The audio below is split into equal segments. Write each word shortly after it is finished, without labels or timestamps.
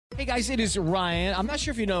Hey guys, it is Ryan. I'm not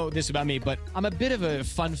sure if you know this about me, but I'm a bit of a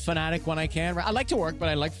fun fanatic when I can. I like to work, but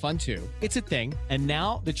I like fun too. It's a thing. And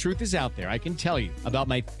now the truth is out there. I can tell you about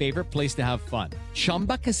my favorite place to have fun.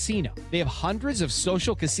 Chumba Casino. They have hundreds of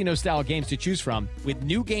social casino style games to choose from with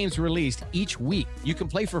new games released each week. You can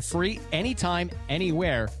play for free anytime,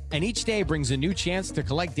 anywhere. And each day brings a new chance to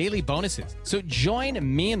collect daily bonuses. So join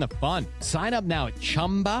me in the fun. Sign up now at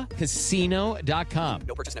ChumbaCasino.com.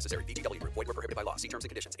 No purchase necessary. VGW Group. Void where prohibited by law. See terms and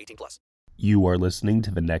conditions. 18+. You are listening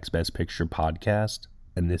to the Next Best Picture podcast,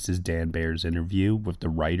 and this is Dan Baer's interview with the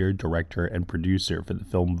writer, director, and producer for the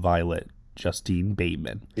film Violet, Justine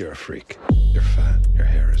Bateman. You're a freak. You're fat. Your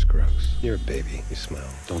hair is gross. You're a baby. You smell.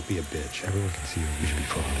 Don't be a bitch. Everyone can see you. You should be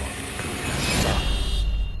photo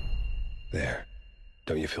There.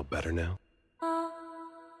 Don't you feel better now?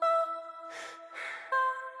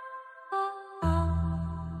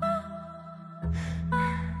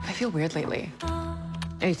 I feel weird lately.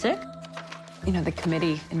 Are you sick? You know, the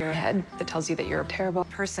committee in your head that tells you that you're a terrible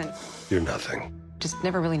person. You're nothing. Just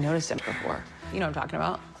never really noticed it before. You know what I'm talking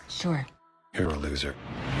about? Sure. You're a loser.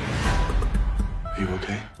 Are you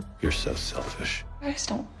okay? You're so selfish. I just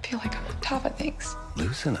don't feel like I'm on top of things.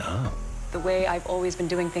 Loosen up. The way I've always been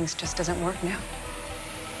doing things just doesn't work now.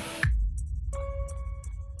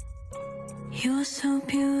 You're so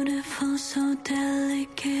beautiful, so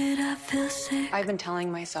delicate, I feel sick. I've been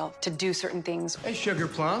telling myself to do certain things, Hey, Sugar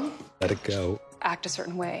Plum. Let it go. act a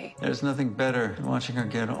certain way, There's nothing better than watching her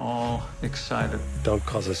get all excited. Don't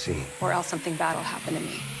cause a scene. or else something bad will happen to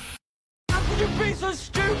me. How could you be so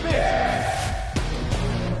stupid?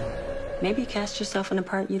 Maybe cast yourself in a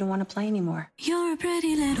part you don't want to play anymore. You're a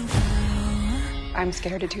pretty little flower, I'm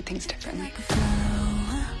scared to do things differently. like a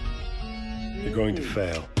flower. You're going to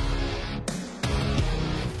fail.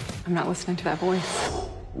 I'm not listening to that voice.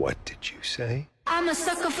 What did you say? I'm a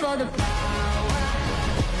sucker for the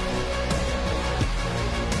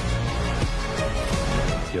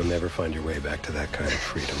You'll never find your way back to that kind of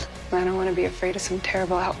freedom. I don't want to be afraid of some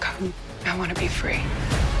terrible outcome. I want to be free.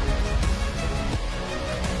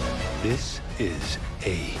 This is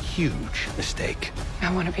a huge mistake.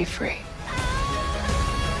 I want to be free.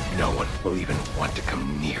 No one will even want to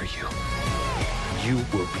come near you. You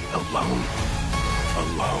will be alone.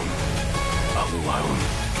 Alone. Alone.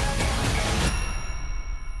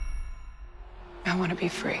 I want to be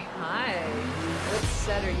free. Hi. What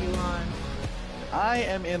set are you on? I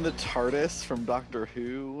am in the TARDIS from Doctor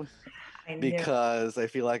Who because I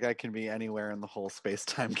feel like I can be anywhere in the whole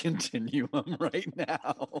space-time continuum right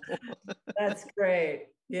now. That's great.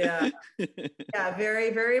 Yeah. Yeah,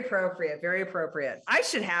 very, very appropriate. Very appropriate. I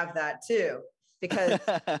should have that too, because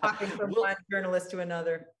talking from one journalist to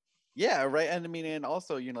another. Yeah, right. And I mean, and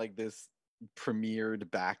also, you know, like this premiered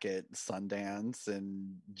back at Sundance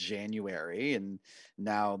in January, and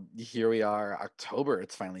now here we are, October,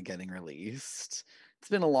 it's finally getting released. It's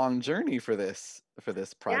been a long journey for this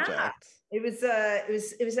project. Yeah. It was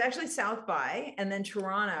actually South by and then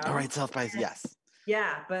Toronto. All right, South by, yes.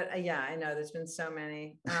 Yeah, but yeah, I know there's been so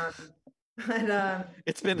many.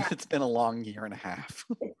 It's been a long year and a half.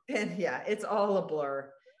 And yeah, it's all a blur.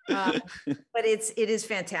 But it is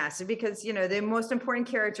fantastic because, you know, the most important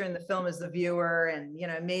character in the film is the viewer, and, you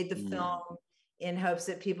know, made the film in hopes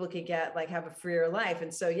that people could have a freer life.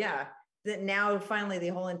 And so, yeah, that now finally the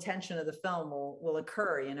whole intention of the film will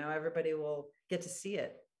occur, you know, everybody will get to see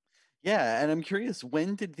it. Yeah, and I'm curious,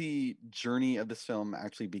 when did the journey of this film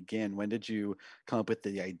actually begin? When did you come up with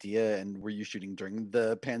the idea, and were you shooting during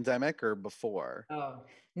the pandemic or before? Oh,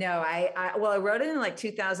 no, I wrote it in like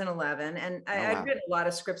 2011, and I'd written a lot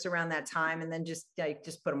of scripts around that time, and then just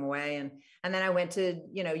put them away. And then I went to,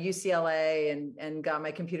 you know, UCLA and got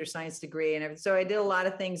my computer science degree and everything. So I did a lot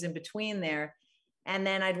of things in between there. And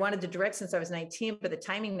then I'd wanted to direct since I was 19, but the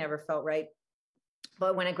timing never felt right.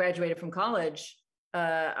 But when I graduated from college,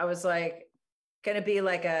 I was like, going to be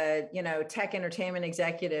like a, you know, tech entertainment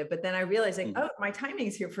executive. But then I realized oh, my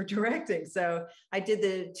timing's here for directing. So I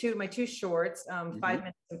did my two shorts, 5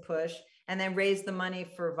 Minutes and Push, and then raised the money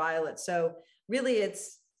for Violet. So really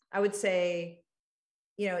I would say,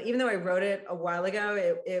 you know, even though I wrote it a while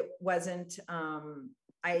ago, it wasn't,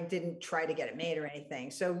 I didn't try to get it made or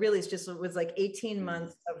anything. So really it was like 18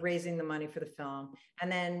 months of raising the money for the film. And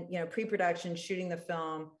then, you know, pre-production, shooting the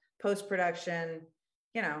film, post-production,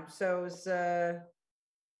 you know, so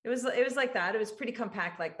it was like that. It was pretty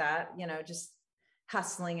compact like that, you know, just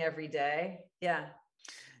hustling every day. Yeah.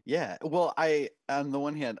 Yeah. Well, on the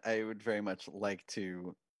one hand, I would very much like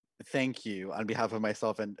to thank you on behalf of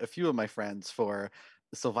myself and a few of my friends for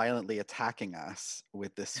so violently attacking us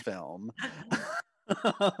with this film.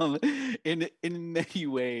 In many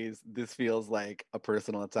ways, this feels like a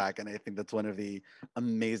personal attack, and I think that's one of the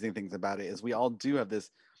amazing things about it is we all do have this,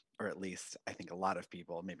 or at least I think a lot of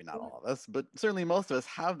people, maybe not all of us, but certainly most of us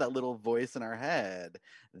have that little voice in our head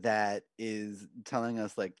that is telling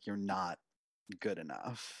us like, you're not good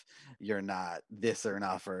enough, you're not this or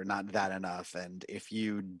enough or not that enough, and if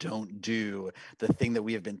you don't do the thing that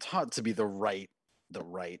we have been taught to be the right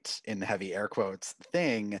in heavy air quotes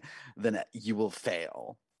thing, then you will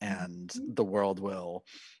fail and the world will,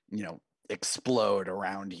 explode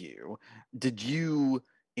around you. Did you,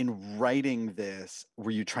 in writing this,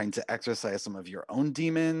 were you trying to exercise some of your own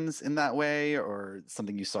demons in that way, or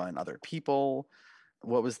something you saw in other people?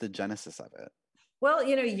 What was the genesis of it? Well,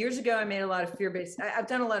 years ago, I made a lot of fear-based, I've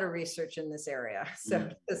done a lot of research in this area, so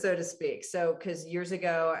to speak. So, because years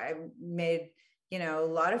ago, I made, a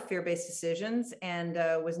lot of fear-based decisions and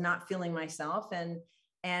was not feeling myself.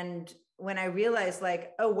 And when I realized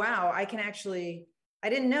like, oh, wow, I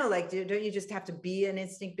didn't know, like, don't you just have to be an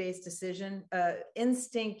instinct-based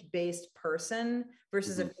person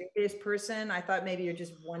versus a fear-based person? I thought maybe you're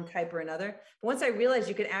just one type or another. But once I realized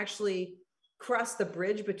you could actually cross the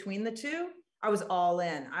bridge between the two, I was all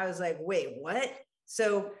in. I was like, wait, what?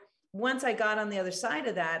 So once I got on the other side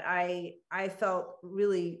of that, I felt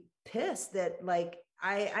really pissed that like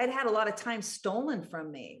I'd had a lot of time stolen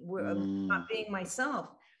from me, not being myself.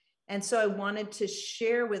 And so I wanted to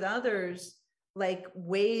share with others like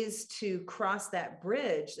ways to cross that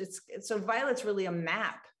bridge. So Violet's really a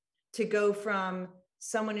map to go from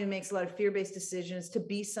someone who makes a lot of fear-based decisions to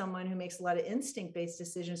be someone who makes a lot of instinct-based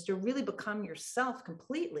decisions, to really become yourself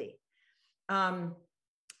completely.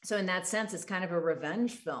 So in that sense, it's kind of a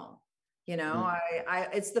revenge film.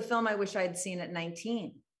 It's the film I wish I had seen at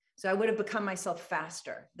 19. So I would have become myself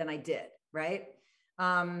faster than I did. Right.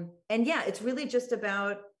 And yeah, it's really just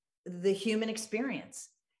about the human experience.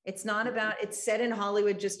 It's not about, it's set in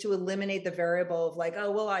Hollywood just to eliminate the variable of like,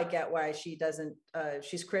 oh, well, I get why she doesn't,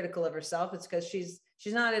 she's critical of herself. It's because she's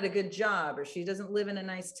not at a good job, or she doesn't live in a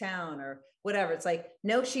nice town or whatever. It's like,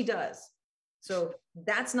 no, she does. So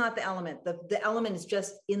that's not the element. The element is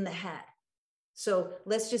just in the head. So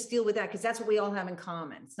let's just deal with that, because that's what we all have in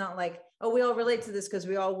common. It's not like, oh, we all relate to this because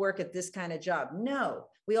we all work at this kind of job. No,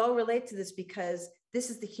 we all relate to this because this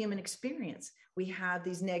is the human experience. We have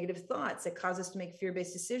these negative thoughts that cause us to make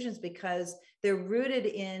fear-based decisions because they're rooted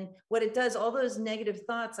in what it does. All those negative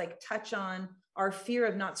thoughts like touch on our fear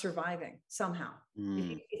of not surviving somehow.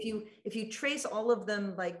 If you trace all of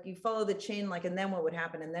them, like you follow the chain, like, and then what would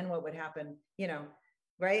happen? And then what would happen?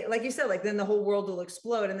 Right? Like you said, like then the whole world will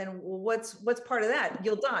explode. And then what's part of that?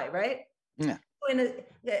 You'll die, right? Yeah.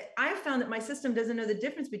 I found that my system doesn't know the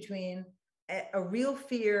difference between a real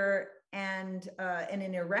fear and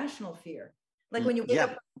an irrational fear. Like when you wake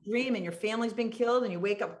up from a dream and your family's been killed and you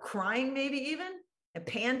wake up crying, maybe even, and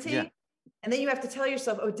panting. And then you have to tell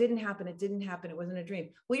yourself, oh, it didn't happen. It didn't happen. It wasn't a dream.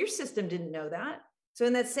 Well, your system didn't know that. So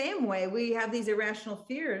in that same way, we have these irrational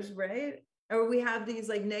fears, right? Or we have these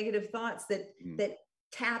like negative thoughts that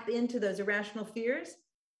tap into those irrational fears.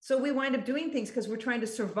 So we wind up doing things because we're trying to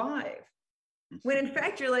survive. When in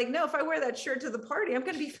fact, you're like, no, if I wear that shirt to the party, I'm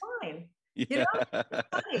going to be fine.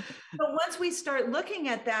 But once we start looking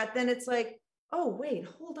at that, then it's like, oh, wait,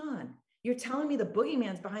 hold on. You're telling me the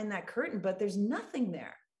boogeyman's behind that curtain, but there's nothing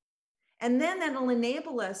there. And then that'll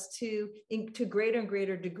enable us to greater and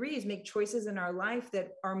greater degrees, make choices in our life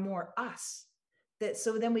that are more us.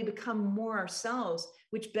 So then we become more ourselves,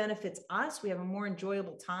 which benefits us. We have a more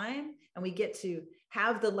enjoyable time and we get to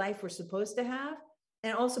have the life we're supposed to have,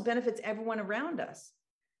 and also benefits everyone around us.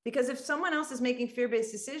 Because if someone else is making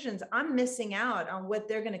fear-based decisions, I'm missing out on what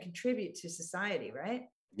they're going to contribute to society, right?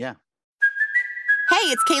 Yeah. Hey,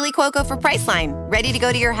 it's Kaylee Cuoco for Priceline. Ready to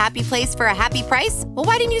go to your happy place for a happy price? Well,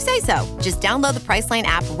 why didn't you say so? Just download the Priceline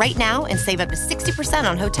app right now and save up to 60%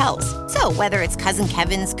 on hotels. So whether it's Cousin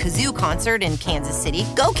Kevin's Kazoo Concert in Kansas City,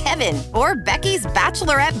 go Kevin, or Becky's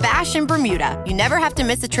Bachelorette Bash in Bermuda, you never have to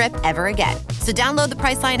miss a trip ever again. So download the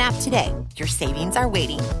Priceline app today. Your savings are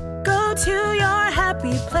waiting. Go to your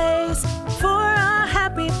happy place for a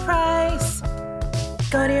happy price.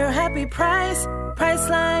 Go to your happy price,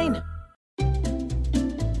 Priceline.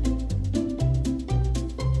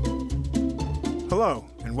 Hello,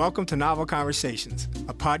 and welcome to Novel Conversations,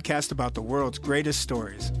 a podcast about the world's greatest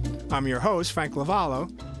stories. I'm your host, Frank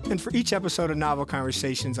Lavallo, and for each episode of Novel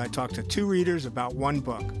Conversations, I talk to two readers about one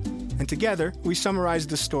book. And together, we summarize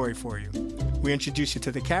the story for you. We introduce you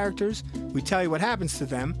to the characters, we tell you what happens to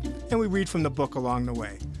them, and we read from the book along the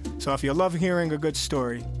way. So if you love hearing a good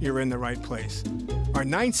story, you're in the right place. Our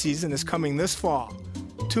 9th season is coming this fall.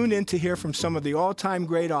 Tune in to hear from some of the all-time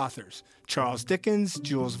great authors, Charles Dickens,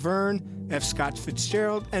 Jules Verne, F. Scott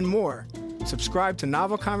Fitzgerald, and more. Subscribe to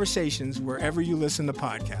Novel Conversations wherever you listen to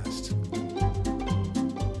podcasts.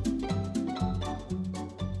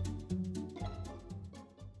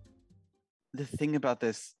 The thing about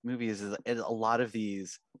this movie is a lot of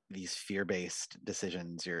these fear-based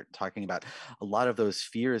decisions you're talking about, a lot of those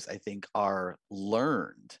fears, I think, are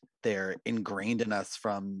learned. They're ingrained in us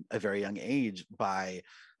from a very young age by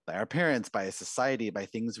our parents, by society, by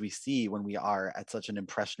things we see when we are at such an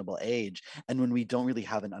impressionable age, and when we don't really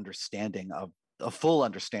have a full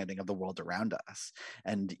understanding of the world around us.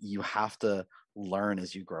 And you have to learn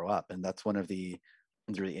as you grow up. And that's one of the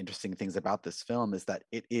really interesting things about this film, is that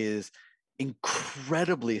it is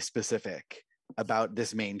incredibly specific about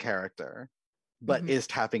this main character, but is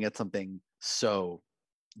tapping at something so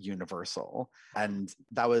universal. And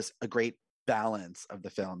that was a great balance of the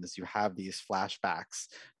film, is you have these flashbacks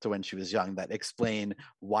to when she was young that explain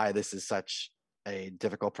why this is such a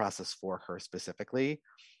difficult process for her specifically.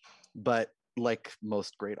 But like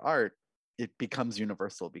most great art, it becomes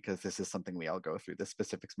universal because this is something we all go through. The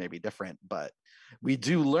specifics may be different, but we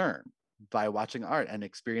do learn by watching art and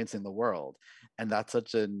experiencing the world. And that's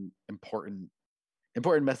such an important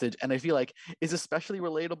message. And I feel like is especially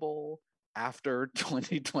relatable after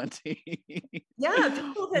 2020.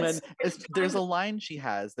 Yeah. There's a line she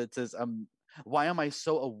has that says, why am I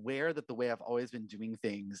so aware that the way I've always been doing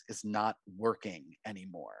things is not working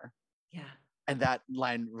anymore? Yeah. And that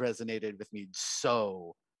line resonated with me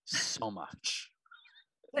so much.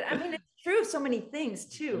 But I mean, it's true of so many things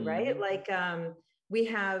too, right? Like we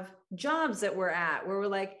have jobs that we're at where we're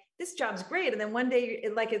like, this job's great. And then one day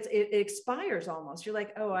it expires almost. You're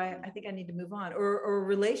like, oh, I think I need to move on. Or a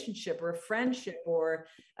relationship or a friendship or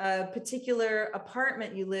a particular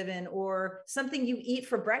apartment you live in, or something you eat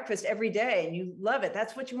for breakfast every day and you love it.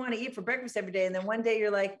 That's what you want to eat for breakfast every day. And then one day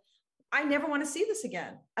you're like, I never want to see this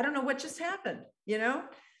again. I don't know what just happened,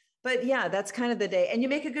 But yeah, that's kind of the day. And you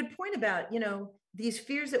make a good point about, these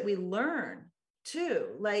fears that we learn too.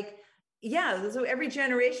 Like, yeah, so every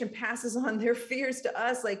generation passes on their fears to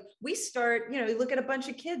us. Like we start, you look at a bunch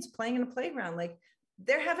of kids playing in a playground, like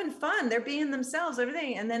they're having fun, they're being themselves,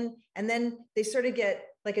 everything. And then they sort of get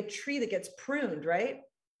like a tree that gets pruned, right?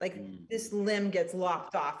 Like this limb gets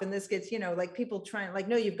lopped off and this gets, like people trying, like,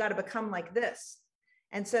 no, you've got to become like this.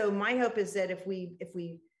 And so my hope is that if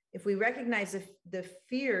we recognize the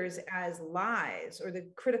fears as lies or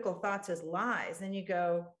the critical thoughts as lies, then you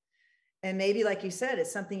go, and maybe, like you said,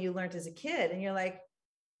 it's something you learned as a kid. And you're like,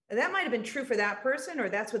 that might've been true for that person, or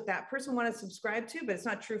that's what that person wanted to subscribe to, but it's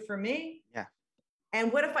not true for me. Yeah.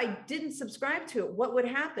 And what if I didn't subscribe to it? What would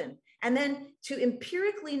happen? And then to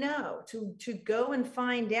empirically know, to go and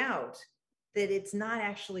find out that it's not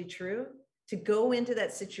actually true, to go into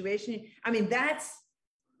that situation. I mean, that's,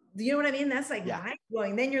 you know what I mean? That's like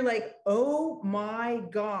mind-blowing. Then you're like, oh my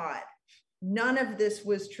God, none of this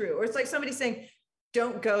was true. Or it's like somebody saying,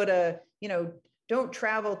 don't go to, don't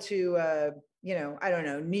travel to, I don't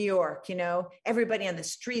know, New York, everybody on the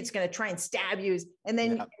street's going to try and stab you. And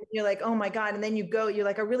then you're like, oh my God. And then you go, you're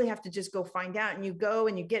like, I really have to just go find out. And you go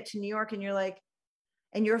and you get to New York and you're like,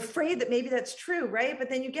 and you're afraid that maybe that's true. Right. But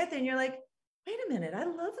then you get there and you're like, wait a minute, I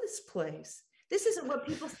love this place. This isn't what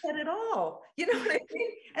people said at all. You know what I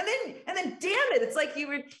mean? And then damn it. It's like you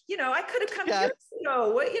were, I could have come years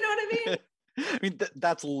ago. What, you know what I mean? I mean,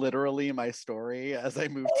 that's literally my story as I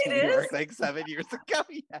moved to New York like 7 years ago.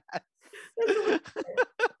 Yes.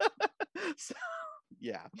 So,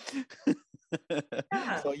 yeah.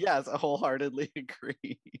 So yes, I wholeheartedly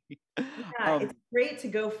agree. Yeah, it's great to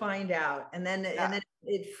go find out. And then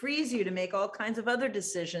it frees you to make all kinds of other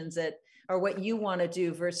decisions that are what you want to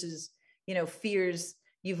do versus, fears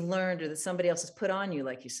you've learned or that somebody else has put on you,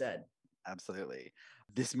 like you said. Absolutely.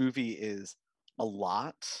 This movie is a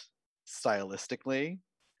lot stylistically.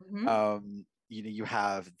 You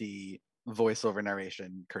have the voiceover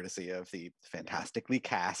narration courtesy of the fantastically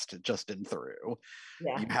cast Justin Theroux.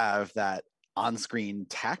 You have that on-screen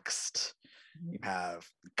text. You have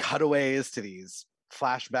cutaways to these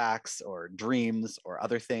flashbacks or dreams or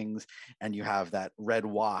other things, and you have that red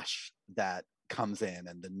wash that comes in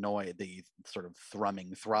and the noise, the sort of throbbing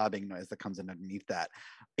noise that comes in underneath that.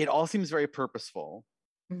 It all seems very purposeful.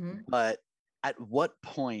 But at what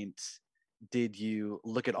point did you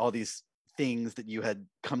look at all these things that you had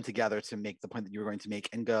come together to make the point that you were going to make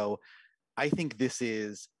and go, I think this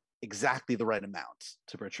is exactly the right amount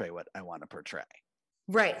to portray what I want to portray?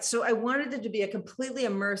 Right. So I wanted it to be a completely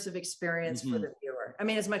immersive experience for the viewer. I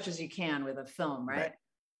mean, as much as you can with a film, right?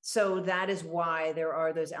 So that is why there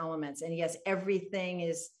are those elements. And yes, everything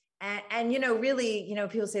is And really,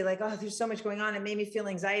 people say like, oh, there's so much going on. It made me feel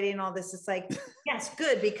anxiety and all this. It's like, yes,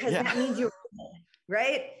 good, because that means you're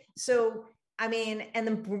right. So, and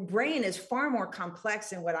the brain is far more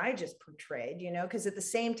complex than what I just portrayed, because at the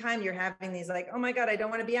same time you're having these like, oh my God, I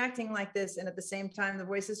don't want to be acting like this. And at the same time, the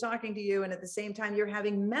voice is talking to you. And at the same time, you're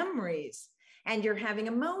having memories and you're having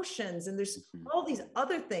emotions. And there's all these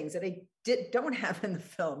other things that I don't have in the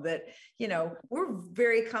film that, we're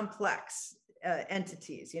very complex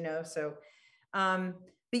entities, so, but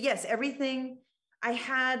yes, everything I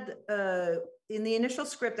had, in the initial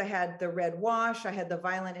script, I had the red wash, I had the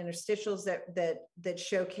violent interstitials that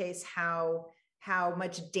showcase how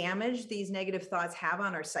much damage these negative thoughts have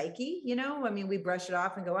on our psyche. We brush it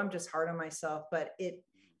off and go, I'm just hard on myself, but it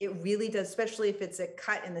really does, especially if it's a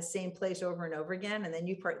cut in the same place over and over again. And then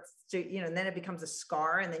and then it becomes a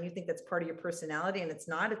scar, and then you think that's part of your personality, and it's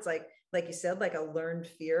not. It's like you said, like a learned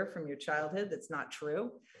fear from your childhood. That's not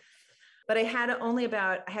true. But I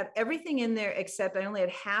had everything in there, except I only had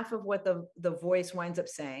half of what the voice winds up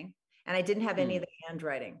saying. And I didn't have any of the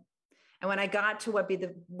handwriting. And when I got to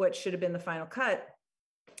what should have been the final cut,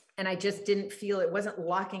 and I just didn't feel, it wasn't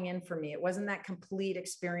locking in for me. It wasn't that complete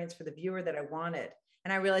experience for the viewer that I wanted.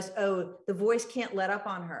 And I realized, oh, the voice can't let up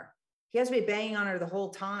on her. He has to be banging on her the whole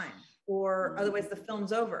time, or otherwise the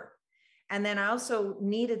film's over. And then I also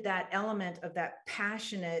needed that element of that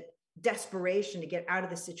passionate desperation to get out of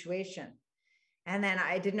the situation. And then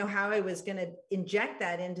I didn't know how I was going to inject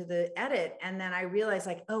that into the edit. And then I realized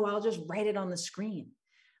like, oh, I'll just write it on the screen.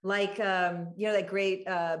 Like, that great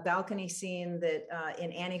balcony scene that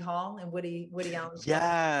in Annie Hall and Woody Allen's.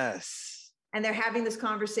 Yes. And they're having this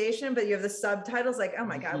conversation, but you have the subtitles like, oh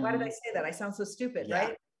my God, why did I say that? I sound so stupid,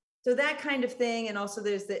 right? So that kind of thing. And also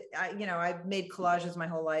there's I've made collages my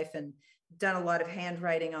whole life and done a lot of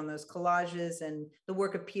handwriting on those collages, and the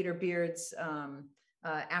work of Peter Beard's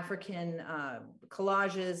African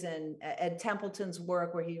collages, and Ed Templeton's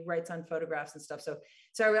work where he writes on photographs and stuff. So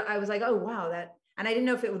I was like, oh, wow, that, and I didn't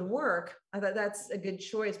know if it would work. I thought that's a good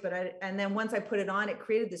choice, and then once I put it on, it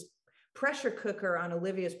created this pressure cooker on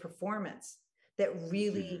Olivia's performance that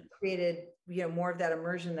really created, more of that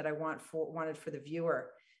immersion that I wanted for the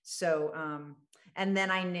viewer. So, and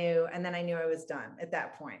then I knew I was done at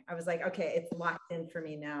that point. I was like, okay, it's locked in for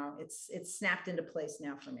me now. It's snapped into place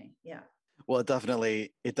now for me. Yeah. Well, it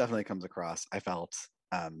definitely comes across. I felt,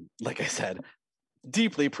 like I said,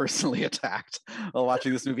 deeply personally attacked while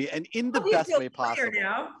watching this movie, and in the best way possible.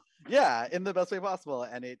 Now. Yeah, in the best way possible.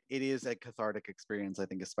 And it is a cathartic experience, I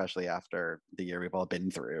think, especially after the year we've all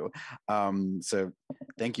been through. So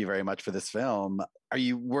thank you very much for this film.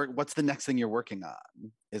 What's the next thing you're working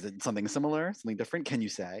on? Is it something similar, something different? Can you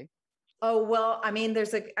say? Oh, well,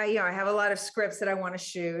 there's I have a lot of scripts that I want to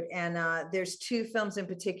shoot, and there's two films in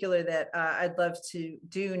particular that I'd love to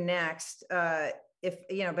do next.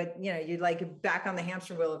 You'd like back on the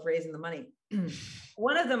hamster wheel of raising the money.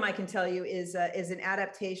 One of them I can tell you is an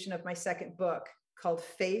adaptation of my second book called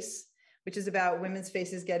Face, which is about women's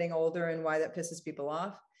faces getting older and why that pisses people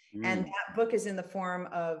off. And that book is in the form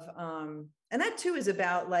of, and that too is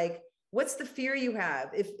about like, what's the fear you have?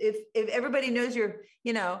 If everybody knows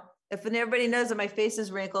if everybody knows that my face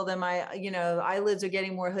is wrinkled and my, eyelids are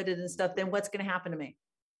getting more hooded and stuff, then what's going to happen to me?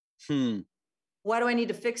 Why do I need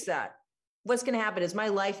to fix that? What's going to happen? Is my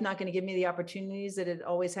life not going to give me the opportunities that it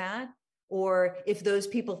always had? Or if those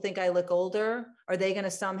people think I look older, are they going to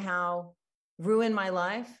somehow ruin my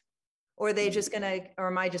life? Or are they just going to, or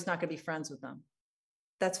am I just not going to be friends with them?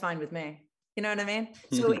 That's fine with me. You know what I mean?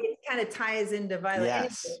 So it kind of ties into Violet.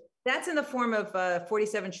 Yes. That's in the form of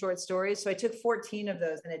 47 short stories. So I took 14 of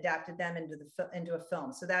those and adapted them into a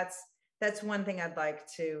film. So that's one thing I'd like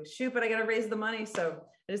to shoot, but I got to raise the money. So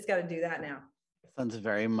I just got to do that now. Sounds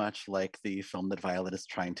very much like the film that Violet is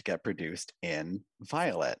trying to get produced in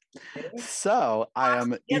Violet. So I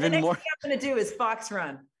am even more. Thing I'm going to do is Fox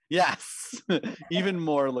Run. Yes, even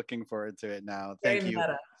more looking forward to it now. Thank you.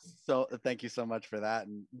 Meta. So thank you so much for that,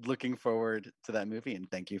 and looking forward to that movie.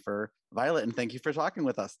 And thank you for Violet, and thank you for talking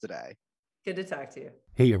with us today. Good to talk to you.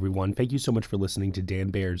 Hey everyone, thank you so much for listening to Dan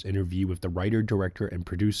Baer's interview with the writer, director, and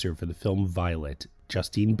producer for the film Violet,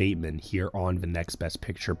 Justine Bateman, here on the Next Best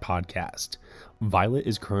Picture podcast. Violet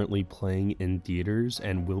is currently playing in theaters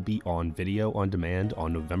and will be on video on demand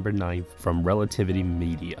on November 9th from Relativity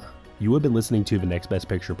Media. You have been listening to the Next Best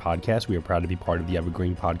Picture podcast. We are proud to be part of the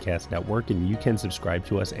Evergreen Podcast Network, and you can subscribe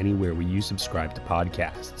to us anywhere where you subscribe to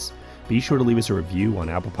podcasts. Be sure to leave us a review on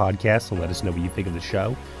Apple Podcasts and let us know what you think of the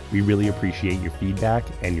show. We really appreciate your feedback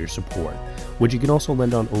and your support, which you can also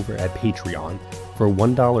lend on over at Patreon. For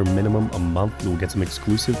 $1 minimum a month, you'll get some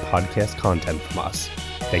exclusive podcast content from us.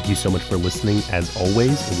 Thank you so much for listening as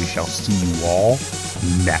always, and we shall see you all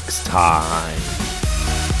next time.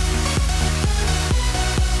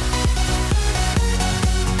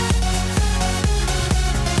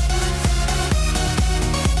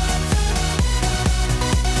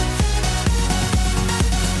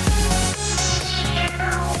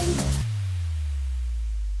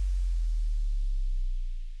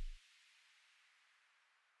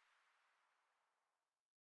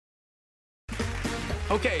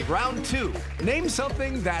 Okay, round 2. Name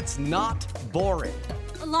something that's not boring.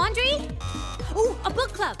 A laundry? Ooh, a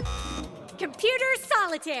book club. Computer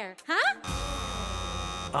solitaire, huh?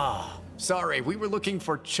 Ah, oh, sorry, we were looking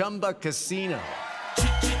for Chumba Casino.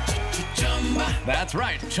 That's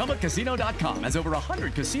right, ChumbaCasino.com has over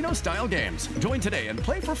 100 casino-style games. Join today and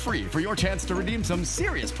play for free for your chance to redeem some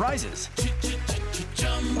serious prizes.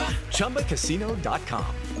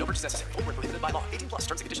 ChumbaCasino.com. No purchase necessary. Void where prohibited by law. 18+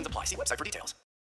 terms and conditions apply. See website for details.